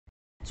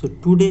So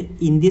today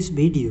in this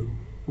video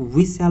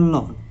we shall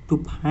learn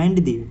to find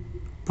the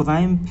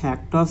prime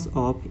factors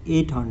of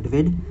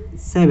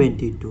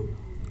 872.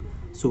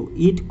 So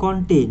it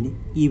contains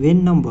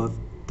even number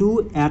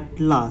 2 at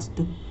last,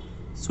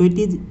 so it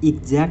is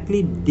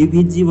exactly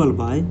divisible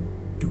by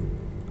 2.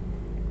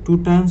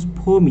 2 times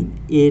 4 means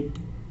 8,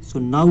 so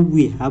now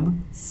we have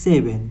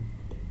 7.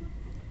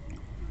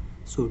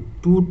 So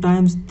 2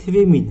 times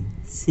 3 means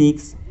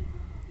 6.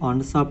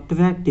 On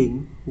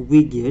subtracting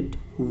we get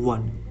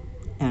 1,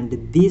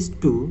 and these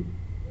two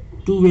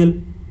 12.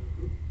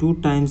 2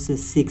 times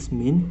 6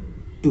 means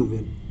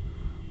 12.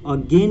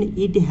 Again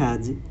it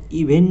has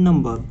even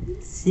number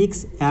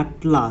 6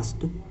 at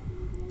last,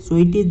 so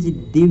it is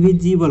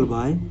divisible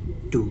by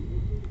 2.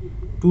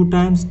 2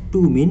 times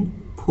 2 means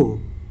 4,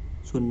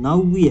 so now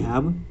we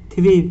have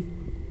 3.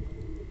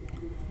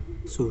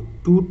 So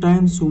 2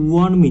 times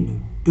 1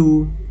 means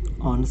 2.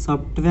 On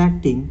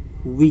subtracting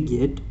we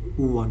get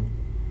 1,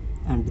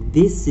 and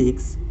this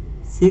 6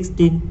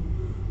 16.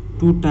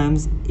 2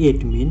 times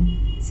 8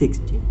 means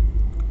 16.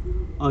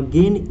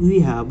 Again we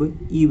have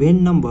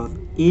even number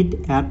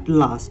 8 at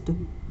last,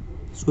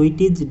 so it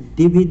is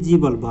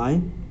divisible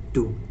by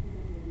 2.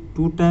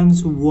 2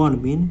 times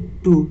 1 means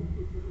 2.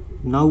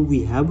 Now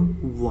we have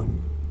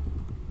 1.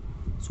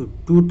 So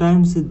 2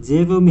 times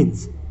 0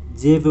 means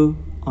 0.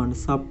 On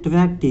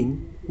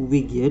subtracting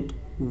we get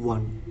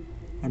 1,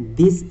 and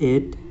this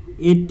 8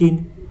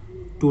 18.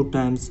 2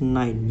 times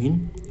 9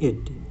 means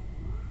 18.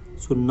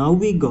 So now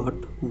we got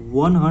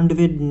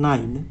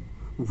 109,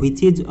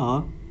 which is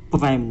a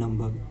prime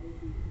number.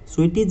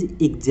 So it is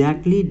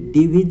exactly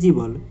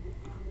divisible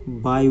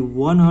by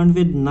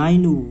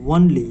 109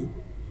 only,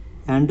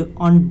 and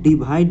on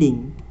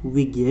dividing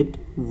we get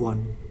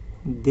 1.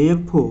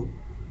 Therefore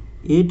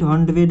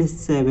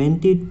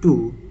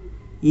 872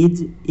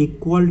 is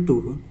equal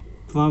to,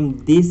 from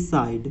this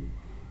side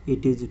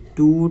it is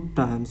 2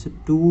 times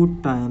 2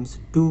 times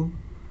 2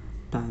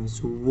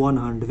 times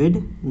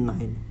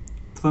 109.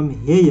 From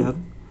here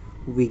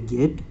we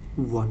get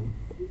 1.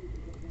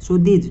 So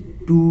these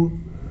 2,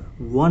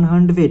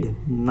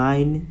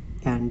 109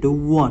 and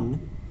 1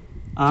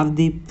 are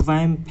the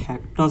prime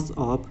factors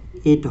of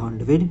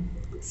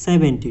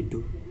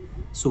 872.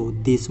 So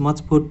this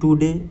much for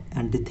today,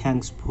 and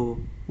thanks for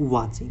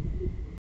watching.